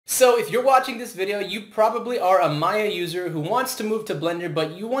So if you're watching this video, you probably are a Maya user who wants to move to Blender,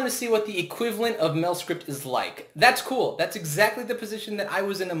 but you want to see what the equivalent of Mel-Script is like. That's cool. That's exactly the position that I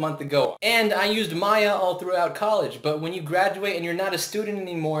was in a month ago. And I used Maya all throughout college, but when you graduate and you're not a student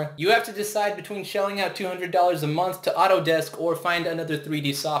anymore, you have to decide between shelling out $200 a month to Autodesk or find another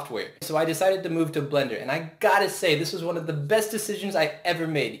 3D software. So I decided to move to Blender, and I gotta say, this was one of the best decisions I ever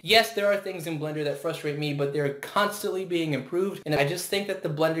made. Yes, there are things in Blender that frustrate me, but they're constantly being improved, and I just think that the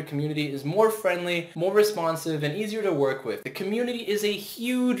Blender community is more friendly, more responsive, and easier to work with. The community is a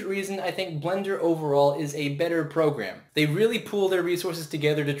huge reason I think Blender overall is a better program. They really pool their resources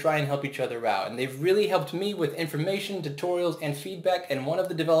together to try and help each other out, and they've really helped me with information, tutorials, and feedback, and one of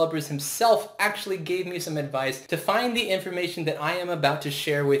the developers himself actually gave me some advice to find the information that I am about to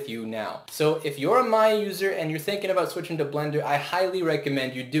share with you now. So if you're a Maya user and you're thinking about switching to Blender, I highly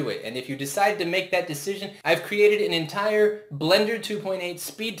recommend you do it. And if you decide to make that decision, I've created an entire Blender 2.8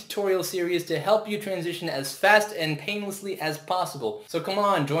 speed tutorial series to help you transition as fast and painlessly as possible. So come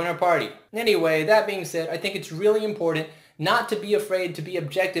on, join our party. Anyway, that being said, I think it's really important not to be afraid to be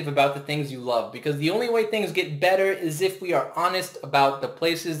objective about the things you love, because the only way things get better is if we are honest about the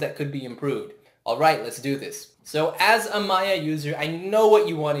places that could be improved. Alright, let's do this. So as a Maya user, I know what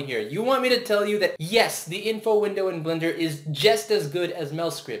you want to hear. You want me to tell you that yes, the info window in Blender is just as good as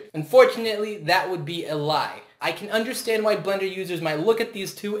Mel-Script. Unfortunately, that would be a lie. I can understand why Blender users might look at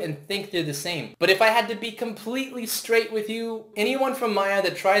these two and think they're the same. But if I had to be completely straight with you, anyone from Maya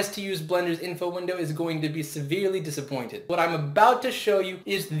that tries to use Blender's info window is going to be severely disappointed. What I'm about to show you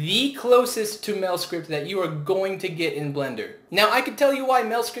is the closest to Mel-Script that you are going to get in Blender. Now, I could tell you why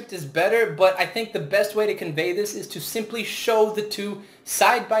Mel-Script is better, but I think the best way to convey this is to simply show the two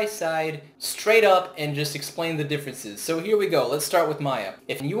side by side, straight up, and just explain the differences. So here we go. Let's start with Maya.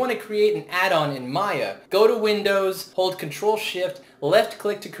 If you want to create an add-on in Maya, go to Windows, hold Control-Shift,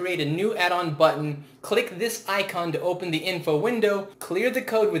 left-click to create a new add-on button, click this icon to open the info window, clear the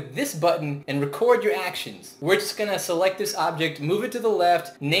code with this button, and record your actions. We're just going to select this object, move it to the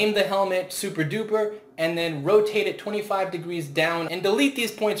left, name the helmet Super Duper, and then rotate it 25 degrees down and delete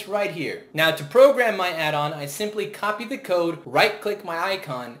these points right here. Now to program my add-on, I simply copy the code, right-click my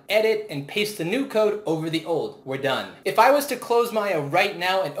icon, edit, and paste the new code over the old. We're done. If I was to close Maya right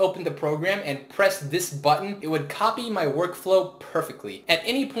now and open the program and press this button, it would copy my workflow perfectly. At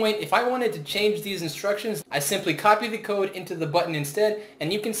any point, if I wanted to change these instructions, I simply copy the code into the button instead,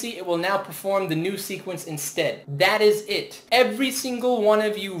 and you can see it will now perform the new sequence instead. That is it. Every single one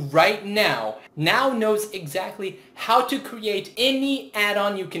of you right now knows exactly how to create any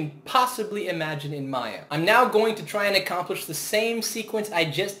add-on you can possibly imagine in Maya. I'm now going to try and accomplish the same sequence I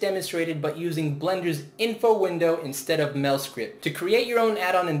just demonstrated, but using Blender's info window instead of Mel-Script. To create your own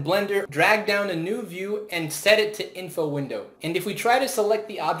add-on in Blender, drag down a new view and set it to info window. And if we try to select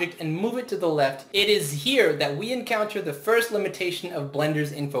the object and move it to the left, it is here that we encounter the first limitation of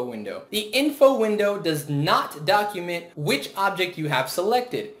Blender's info window. The info window does not document which object you have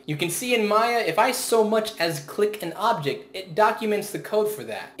selected. You can see in Maya, if I so much as click an object, it documents the code for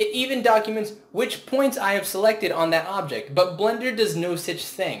that. It even documents which points I have selected on that object, but Blender does no such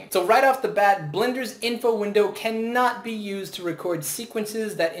thing. So right off the bat, Blender's info window cannot be used to record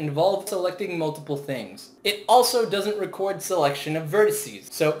sequences that involve selecting multiple things. It also doesn't record selection of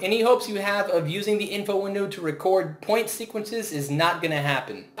vertices. So any hopes you have of using the info window to record point sequences is not going to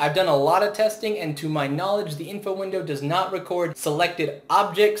happen. I've done a lot of testing, and to my knowledge, the info window does not record selected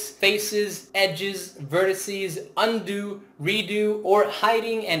objects, faces, edges, vertices, undo, redo, or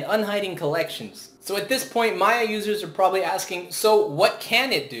hiding and unhiding collections. So at this point, Maya users are probably asking, so what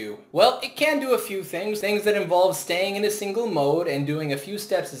can it do? Well, it can do a few things. Things that involve staying in a single mode and doing a few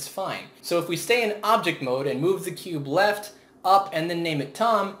steps is fine. So if we stay in object mode and move the cube left, up, and then name it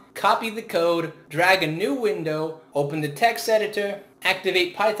Tom, copy the code, drag a new window, open the text editor,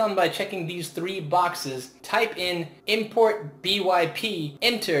 activate Python by checking these three boxes, type in import BYP,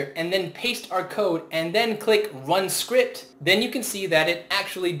 enter, and then paste our code, and then click run script, then you can see that it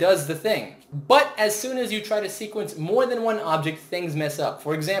actually does the thing. But as soon as you try to sequence more than one object, things mess up.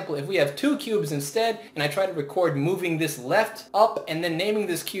 For example, if we have two cubes instead, and I try to record moving this left, up, and then naming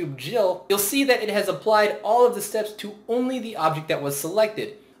this cube Jill, you'll see that it has applied all of the steps to only the object that was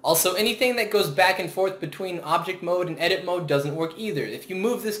selected. Also, anything that goes back and forth between object mode and edit mode doesn't work either. If you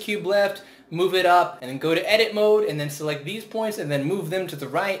move this cube left, move it up, and then go to edit mode, and then select these points, and then move them to the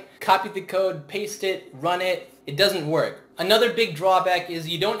right, copy the code, paste it, run it, it doesn't work. Another big drawback is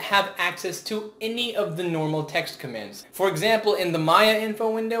you don't have access to any of the normal text commands. For example, in the Maya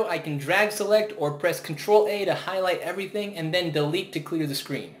info window, I can drag select or press Ctrl A to highlight everything and then delete to clear the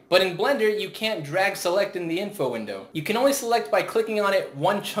screen. But in Blender, you can't drag select in the info window. You can only select by clicking on it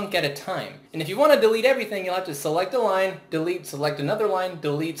one chunk at a time. And if you want to delete everything, you'll have to select a line, delete, select another line,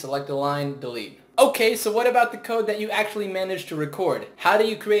 delete, select a line, delete. Okay, so what about the code that you actually managed to record? How do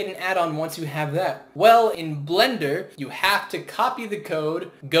you create an add-on once you have that? Well, in Blender, you have to copy the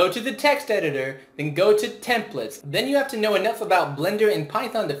code, go to the text editor, then go to templates. Then you have to know enough about Blender and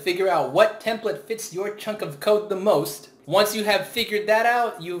Python to figure out what template fits your chunk of code the most. Once you have figured that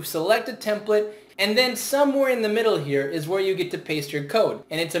out, you select a template, and then somewhere in the middle here is where you get to paste your code.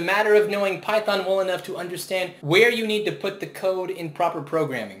 And it's a matter of knowing Python well enough to understand where you need to put the code in proper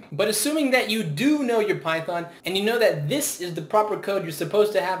programming. But assuming that you do know your Python and you know that this is the proper code you're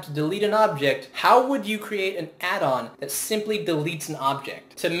supposed to have to delete an object, how would you create an add-on that simply deletes an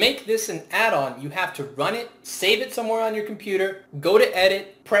object? To make this an add-on, you have to run it, save it somewhere on your computer, go to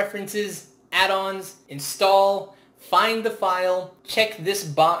Edit, Preferences, Add-ons, Install, find the file, check this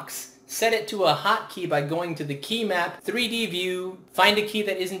box, set it to a hotkey by going to the key map, 3D view, find a key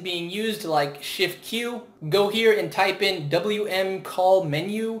that isn't being used like Shift Q, go here and type in WM call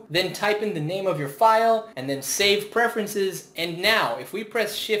menu, then type in the name of your file, and then save preferences, and now if we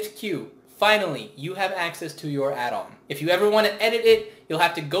press Shift Q, finally you have access to your add-on. If you ever want to edit it, you'll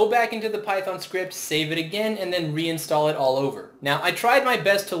have to go back into the Python script, save it again, and then reinstall it all over. Now, I tried my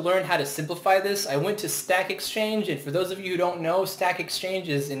best to learn how to simplify this. I went to Stack Exchange, and for those of you who don't know, Stack Exchange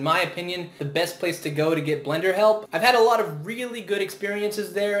is, in my opinion, the best place to go to get Blender help. I've had a lot of really good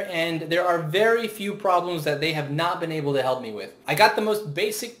experiences there, and there are very few problems that they have not been able to help me with. I got the most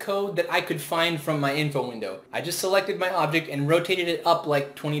basic code that I could find from my info window. I just selected my object and rotated it up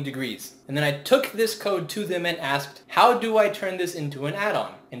like 20 degrees. And then I took this code to them and asked, how do I turn this into an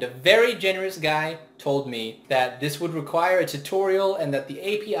add-on? And a very generous guy told me that this would require a tutorial and that the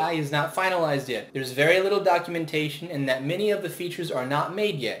API is not finalized yet. There's very little documentation and that many of the features are not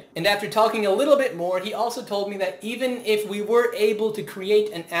made yet. And after talking a little bit more, he also told me that even if we were able to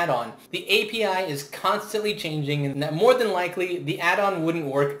create an add-on, the API is constantly changing and that more than likely the add-on wouldn't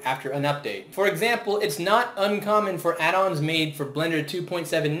work after an update. For example, it's not uncommon for add-ons made for Blender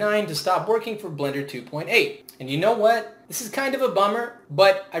 2.79 to stop working for Blender 2.8. And you know what? This is kind of a bummer,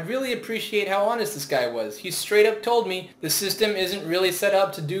 but I really appreciate how honest this guy was. He straight up told me the system isn't really set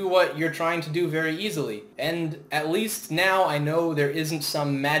up to do what you're trying to do very easily. And at least now I know there isn't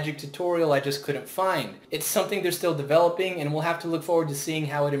some magic tutorial I just couldn't find. It's something they're still developing and we'll have to look forward to seeing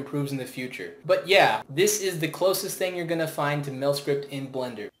how it improves in the future. But yeah, this is the closest thing you're gonna find to Mel-Script in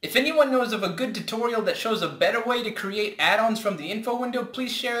Blender. If anyone knows of a good tutorial that shows a better way to create add-ons from the info window,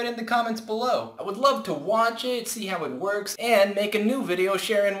 please share it in the comments below. I would love to watch it, see how it works, and make a new video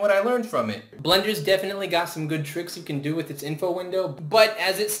sharing what I learned from it. Blender's definitely got some good tricks you can do with its info window, but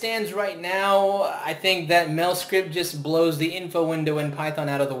as it stands right now, I think that Mel-Script just blows the info window in Python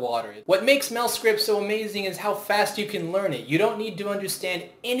out of the water. What makes Mel-Script so amazing is how fast you can learn it. You don't need to understand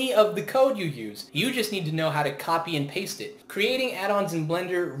any of the code you use. You just need to know how to copy and paste it. Creating add-ons in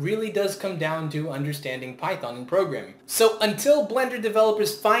Blender really does come down to understanding Python and programming. So until Blender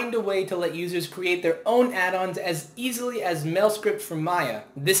developers find a way to let users create their own add-ons as easily as Mel-Script from Maya,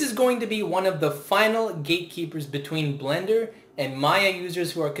 this is going to be one of the final gatekeepers between Blender and Maya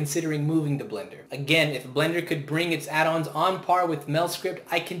users who are considering moving to Blender. Again, if Blender could bring its add-ons on par with Mel-Script,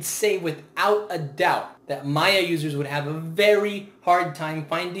 I can say without a doubt that Maya users would have a very hard time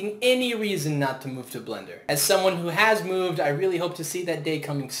finding any reason not to move to Blender. As someone who has moved, I really hope to see that day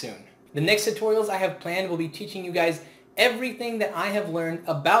coming soon. The next tutorials I have planned will be teaching you guys everything that I have learned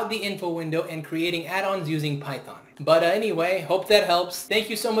about the info window and creating add-ons using Python. But anyway, hope that helps. Thank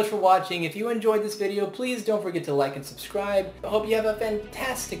you so much for watching. If you enjoyed this video, please don't forget to like and subscribe. I hope you have a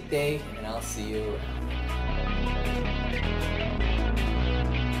fantastic day, and I'll see you around.